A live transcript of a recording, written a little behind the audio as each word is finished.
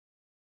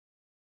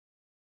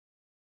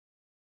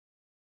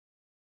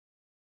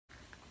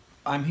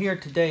I'm here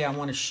today. I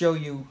want to show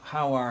you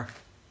how our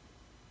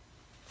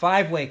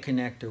 5-way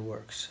connector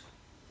works.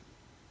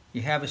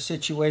 You have a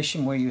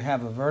situation where you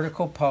have a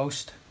vertical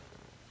post.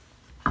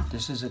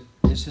 This is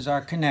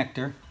our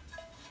connector.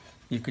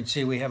 You can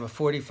see we have a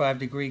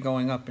 45-degree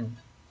going up in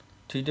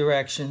 2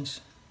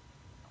 directions.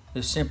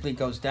 This simply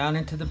goes down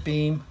into the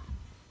beam.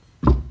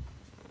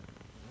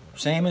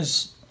 Same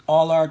as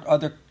all our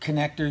other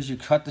connectors. You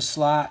cut the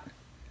slot.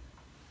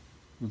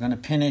 We're going to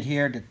pin it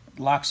here that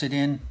locks it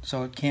in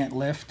so it can't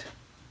lift.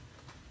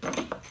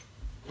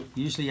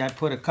 Usually I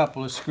put a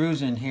couple of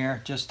screws in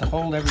here just to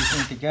hold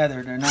everything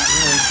together. They're not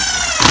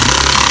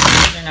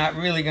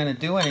really going to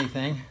do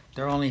anything.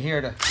 They're only here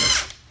to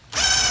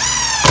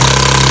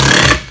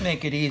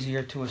make it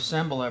easier to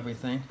assemble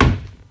everything.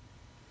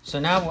 So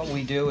now what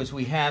we do is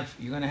you're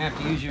going to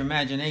have to use your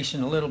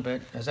imagination a little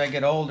bit. As I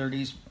get older,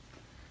 these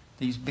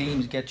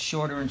beams get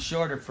shorter and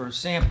shorter for a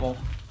sample,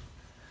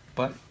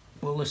 but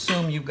we'll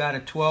assume you've got a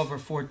 12 or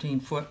 14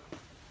 foot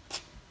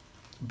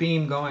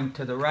beam going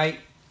to the right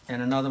and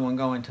another one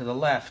going to the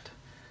left.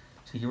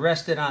 So you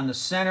rest it on the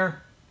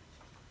center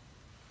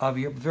of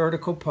your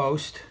vertical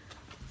post.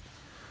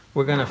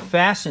 We're going to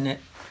fasten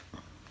it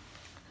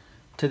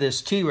to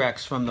this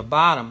T-Rex from the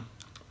bottom.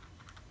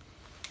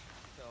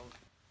 So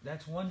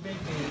that's one big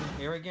beam.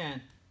 Here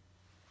again,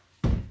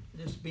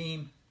 this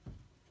beam,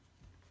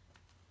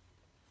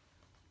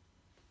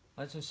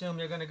 let's assume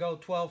they're going to go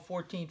 12,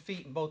 14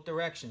 feet in both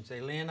directions.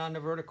 They land on the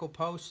vertical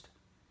post.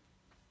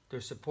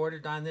 They're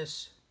supported on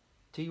this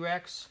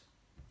T-Rex.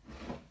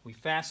 We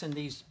fasten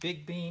these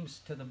big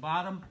beams to the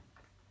bottom,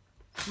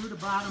 through the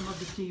bottom of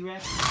the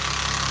T-Rex.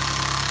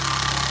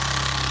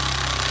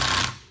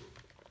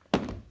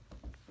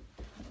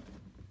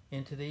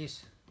 Into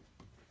these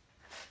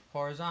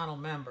horizontal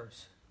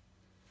members.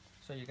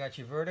 So you got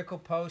your vertical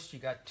post, you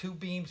got 2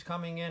 beams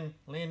coming in,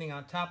 landing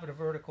on top of the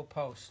vertical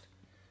post.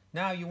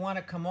 Now you want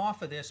to come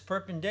off of this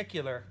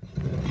perpendicular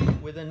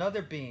with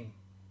another beam.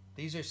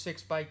 These are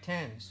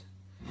 6x10s.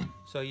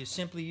 So you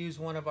simply use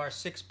one of our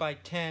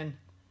 6x10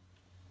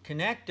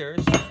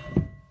 connectors.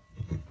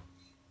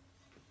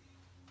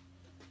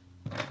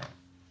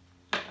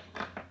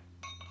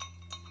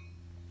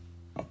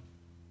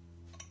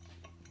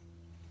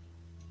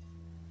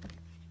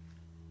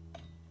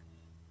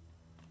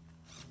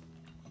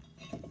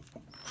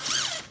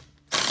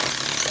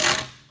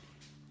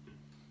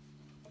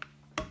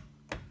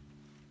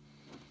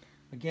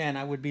 Again,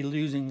 I would be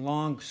using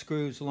long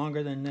screws,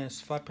 longer than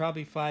this,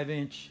 probably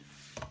 5-inch.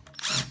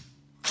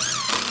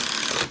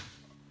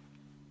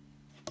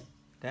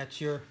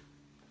 That's your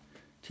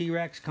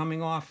T-Rex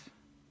coming off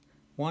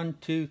 1,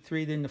 2,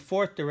 3, then the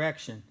 4th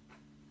direction.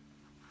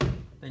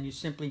 Then you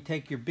simply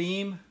take your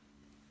beam,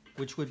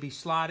 which would be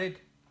slotted,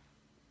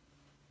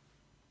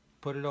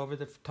 put it over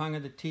the tongue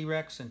of the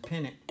T-Rex and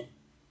pin it.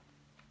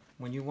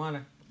 When you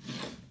want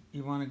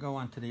to go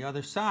onto the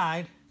other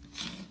side,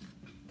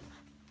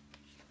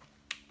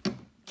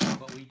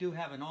 but we do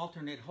have an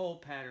alternate hole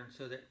pattern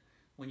so that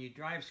when you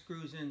drive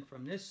screws in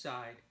from this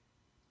side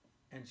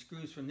and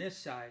screws from this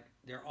side,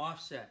 they're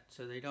offset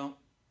so they don't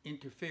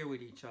interfere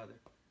with each other.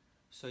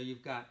 So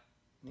you've got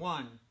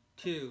 1,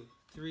 2,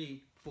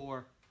 3,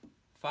 4,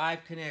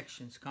 5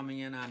 connections coming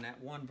in on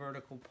that one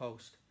vertical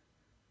post.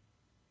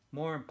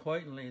 More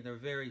importantly, they're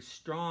very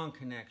strong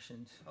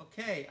connections.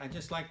 Okay, I'd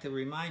just like to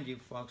remind you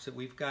folks that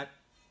we've got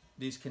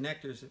these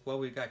connectors, well,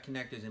 we've got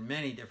connectors in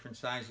many different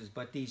sizes,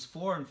 but these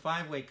 4- and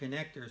 5-way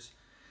connectors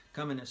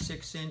come in a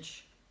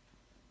 6-inch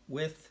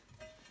width,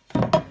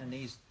 and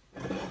these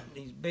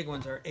big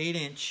ones are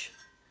 8-inch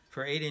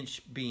for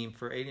 8-inch beam,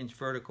 for 8-inch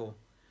vertical,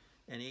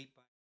 and 8